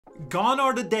Gone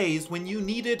are the days when you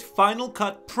needed Final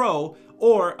Cut Pro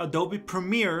or Adobe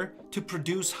Premiere to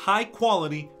produce high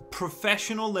quality,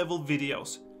 professional level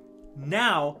videos.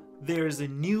 Now there's a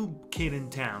new kid in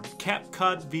town,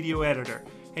 CapCut Video Editor,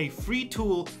 a free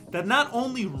tool that not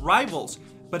only rivals,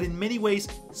 but in many ways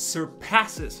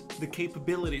surpasses the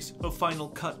capabilities of Final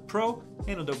Cut Pro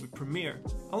and Adobe Premiere,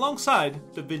 alongside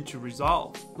DaVinci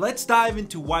Resolve. Let's dive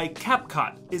into why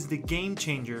CapCut is the game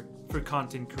changer for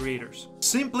content creators.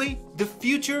 Simply, the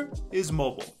future is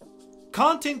mobile.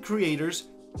 Content creators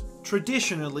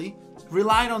traditionally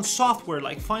relied on software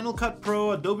like Final Cut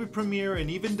Pro, Adobe Premiere, and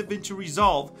even DaVinci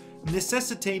Resolve,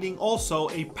 necessitating also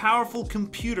a powerful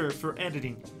computer for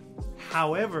editing.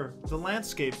 However, the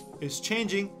landscape is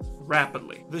changing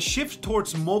rapidly. The shift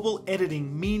towards mobile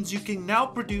editing means you can now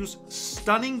produce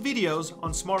stunning videos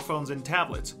on smartphones and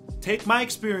tablets. Take my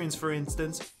experience for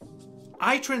instance.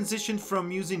 I transitioned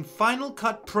from using Final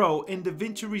Cut Pro and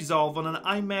DaVinci Resolve on an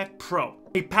iMac Pro,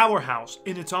 a powerhouse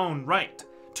in its own right,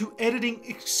 to editing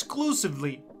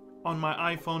exclusively on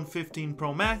my iPhone 15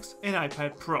 Pro Max and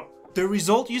iPad Pro. The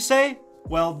result, you say?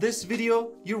 Well, this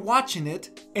video, you're watching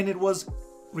it, and it was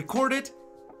recorded,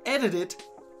 edited,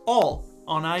 all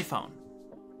on iPhone.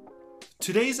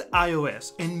 Today's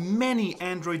iOS and many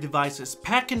Android devices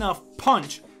pack enough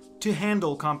punch to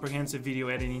handle comprehensive video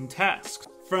editing tasks.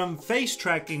 From face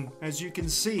tracking, as you can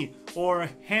see, or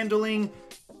handling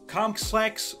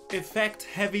complex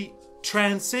effect-heavy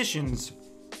transitions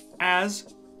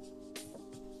as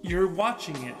you're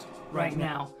watching it right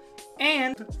now.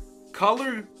 And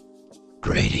color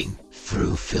grading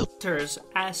through filters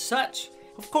as such.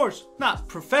 Of course, not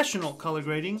professional color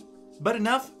grading, but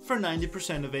enough for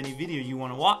 90% of any video you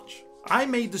want to watch. I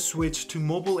made the switch to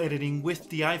mobile editing with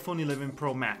the iPhone 11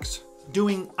 Pro Max,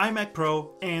 doing iMac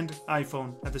Pro and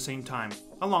iPhone at the same time,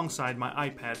 alongside my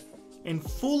iPad, and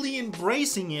fully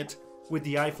embracing it with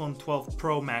the iPhone 12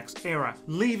 Pro Max era,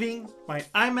 leaving my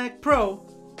iMac Pro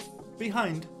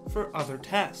behind for other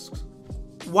tasks.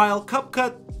 While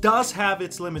CapCut does have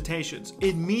its limitations,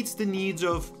 it meets the needs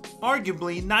of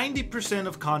arguably 90%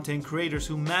 of content creators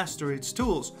who master its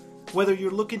tools. Whether you're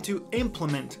looking to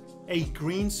implement a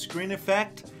green screen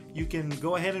effect, you can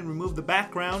go ahead and remove the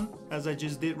background, as I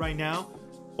just did right now,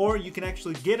 or you can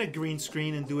actually get a green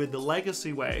screen and do it the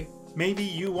legacy way. Maybe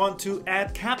you want to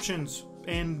add captions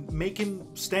and make him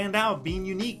stand out, being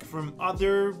unique from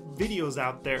other videos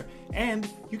out there. And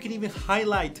you can even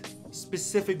highlight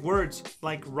specific words,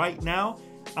 like right now,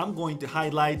 I'm going to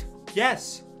highlight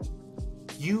yes.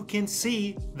 You can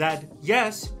see that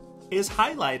yes is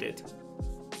highlighted,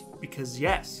 because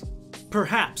yes.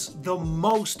 Perhaps the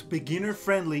most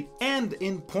beginner-friendly and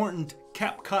important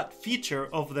CapCut feature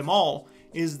of them all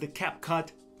is the CapCut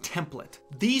template.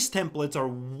 These templates are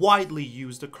widely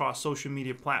used across social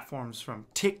media platforms from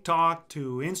TikTok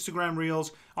to Instagram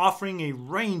Reels, offering a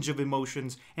range of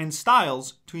emotions and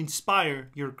styles to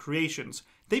inspire your creations.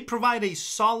 They provide a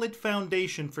solid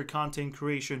foundation for content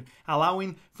creation,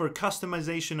 allowing for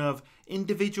customization of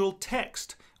individual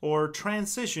text or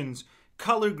transitions,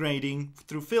 color grading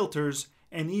through filters,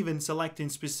 and even selecting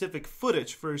specific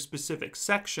footage for a specific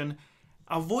section,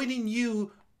 avoiding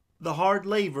you the hard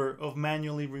labor of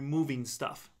manually removing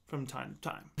stuff from time to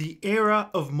time. The era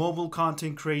of mobile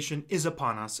content creation is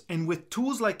upon us, and with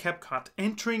tools like CapCut,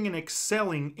 entering and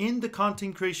excelling in the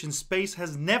content creation space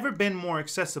has never been more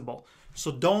accessible.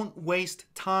 So don't waste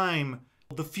time.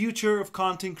 The future of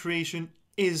content creation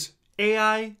is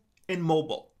AI and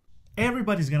mobile.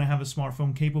 Everybody's gonna have a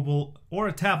smartphone capable, or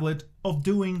a tablet, of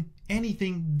doing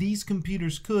anything these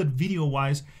computers could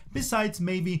video-wise, besides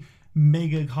maybe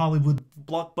mega Hollywood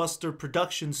blockbuster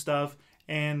production stuff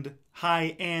and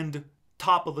high-end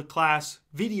top-of-the-class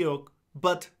video.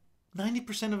 But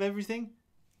 90% of everything,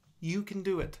 you can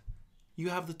do it. You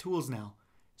have the tools now.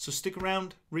 So stick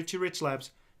around Richie Rich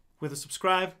Labs with a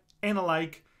subscribe and a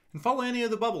like, and follow any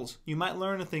of the bubbles. You might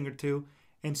learn a thing or two,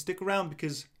 and stick around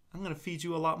because I'm going to feed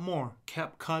you a lot more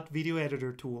CapCut video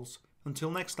editor tools.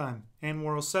 Until next time, and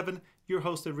World 7, your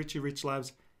host at Richie Rich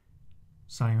Labs.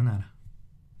 Sayonara.